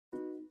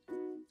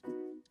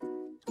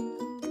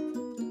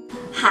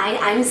Hi,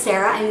 I'm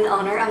Sarah. I'm the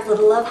owner of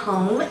Little Love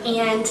Home,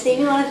 and today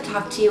we wanted to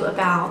talk to you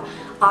about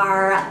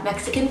our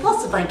Mexican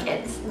Falsa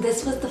Blankets.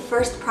 This was the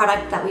first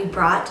product that we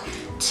brought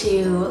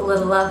to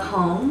Little Love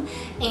Home,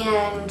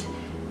 and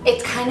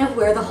it's kind of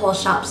where the whole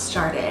shop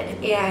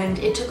started. And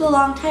it took a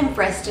long time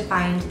for us to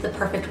find the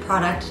perfect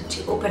product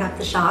to open up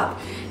the shop.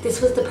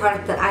 This was the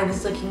product that I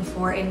was looking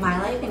for in my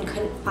life and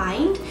couldn't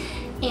find,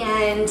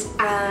 and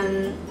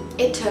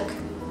it took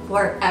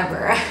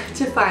forever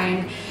to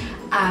find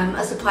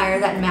a supplier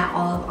that met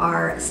all of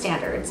our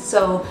standards.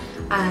 So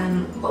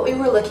what we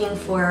were looking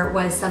for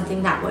was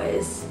something that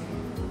was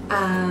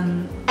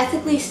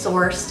ethically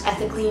sourced,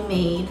 ethically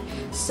made,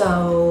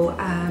 so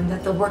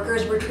that the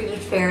workers were treated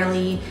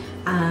fairly,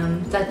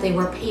 that they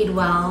were paid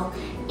well,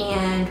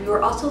 and we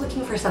were also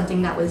looking for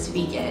something that was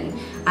vegan.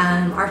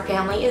 Our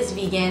family is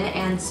vegan,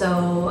 and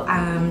so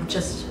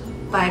just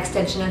by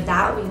extension of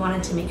that, we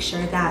wanted to make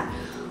sure that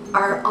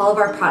all of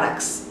our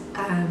products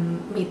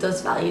meet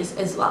those values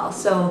as well.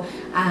 So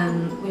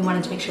we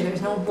wanted to make sure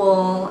there's no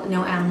wool,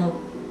 no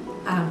animal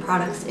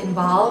products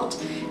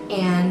involved,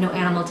 and no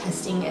animal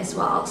testing as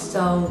well.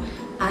 So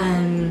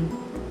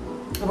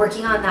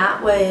working on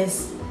that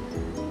was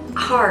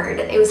hard.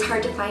 It was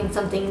hard to find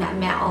something that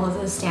met all of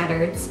those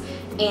standards,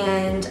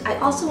 and I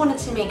also wanted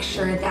to make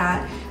sure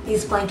that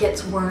these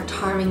blankets weren't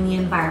harming the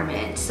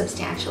environment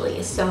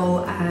substantially.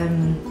 So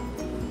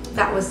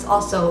that was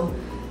also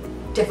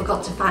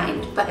difficult to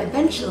find, but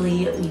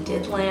eventually we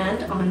did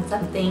land on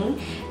something,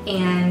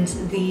 and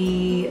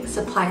the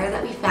supplier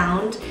that we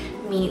found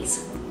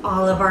meets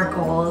all of our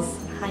goals.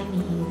 Hi,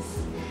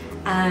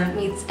 Mies.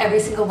 Meets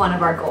every single one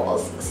of our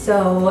goals.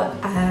 So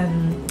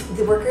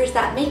the workers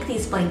that make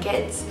these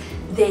blankets,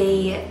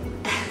 they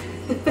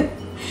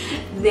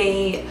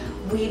they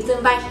weave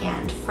them by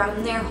hand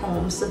from their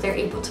homes, so they're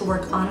able to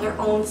work on their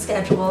own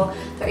schedule.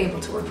 They're able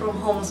to work from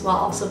homes while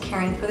also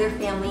caring for their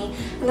family,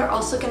 and they're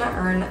also going to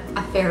earn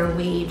a fair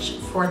wage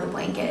for the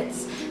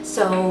blankets.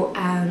 So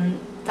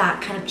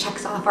that kind of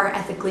checks off our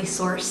ethically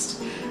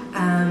sourced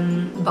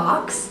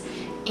box.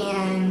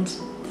 And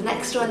the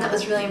next one that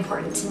was really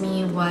important to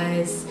me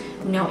was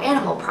no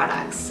animal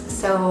products.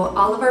 So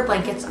all of our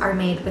blankets are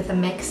made with a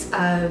mix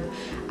of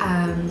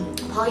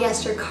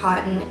polyester,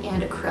 cotton,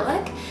 and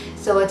acrylic.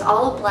 So it's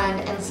all a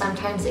blend, and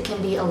sometimes it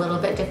can be a little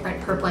bit different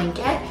per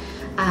blanket,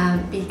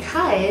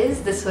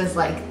 because this was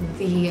like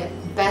the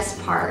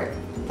best part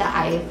that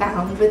I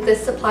found with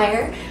this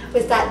supplier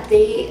was that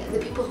the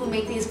people who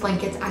make these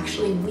blankets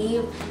actually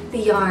weave the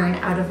yarn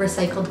out of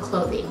recycled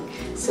clothing.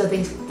 So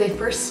they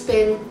first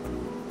spin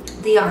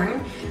the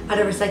yarn out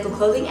of recycled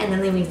clothing, and then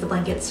they weave the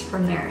blankets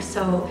from there.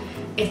 So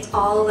it's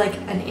all like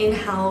an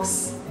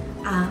in-house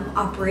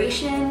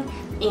operation,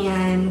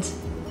 and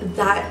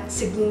that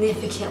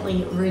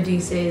significantly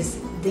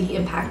reduces the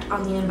impact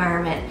on the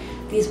environment.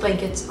 These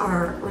blankets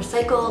are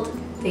recycled,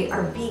 they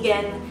are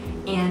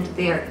vegan, and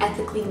they are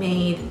ethically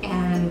made,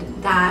 and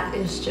that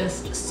is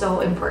just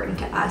so important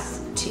to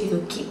us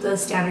to keep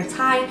those standards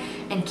high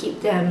and keep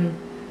them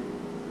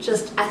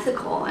just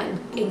ethical and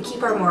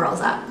keep our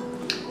morals up.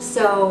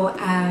 So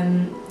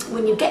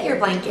when you get your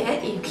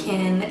blanket, you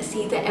can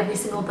see that every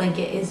single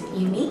blanket is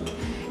unique,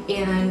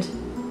 and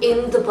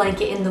in the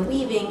blanket, in the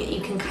weaving, you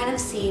can kind of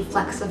see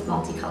flecks of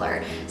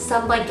multicolor.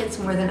 Some blankets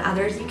more than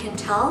others, you can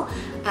tell,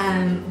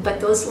 but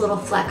those little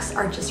flecks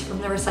are just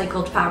from the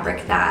recycled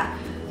fabric that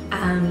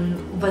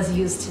was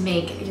used to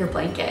make your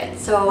blanket.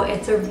 So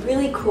it's a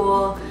really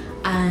cool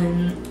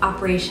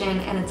operation,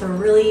 and it's a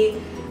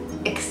really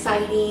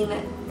exciting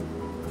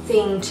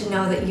thing to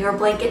know that your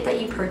blanket that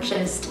you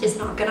purchased is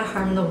not going to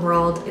harm the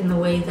world in the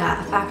way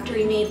that a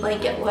factory-made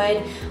blanket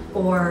would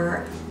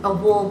or a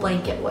wool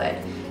blanket would.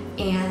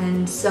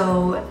 And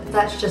so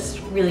that's just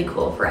really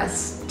cool for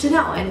us to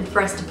know and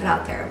for us to put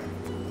out there.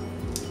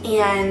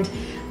 And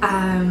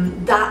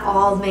that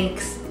all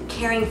makes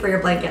caring for your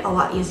blanket a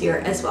lot easier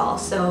as well.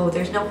 So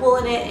there's no wool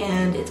in it,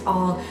 and it's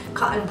all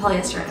cotton,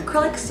 polyester, and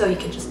acrylic, so you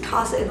can just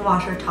toss it in the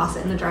washer, toss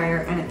it in the dryer,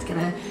 and it's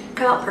gonna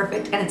come out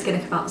perfect, and it's gonna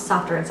come out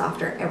softer and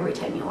softer every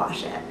time you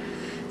wash it.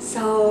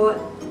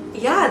 So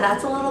yeah,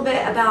 that's a little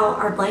bit about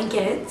our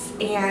blankets,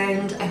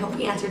 and I hope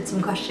we answered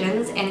some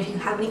questions. And if you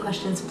have any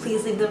questions,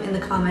 please leave them in the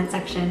comment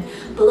section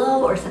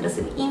below or send us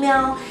an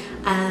email.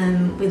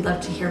 We'd love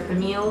to hear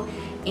from you.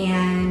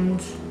 And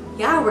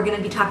yeah, we're going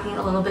to be talking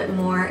a little bit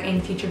more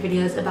in future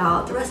videos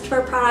about the rest of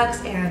our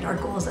products and our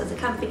goals as a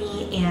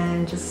company,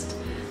 and just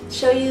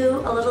show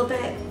you a little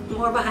bit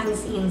more behind the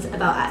scenes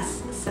about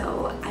us.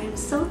 So I'm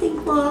so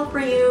thankful for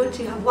you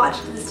to have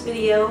watched this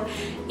video,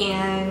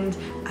 and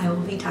I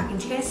will be talking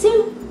to you guys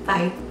soon.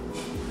 Bye.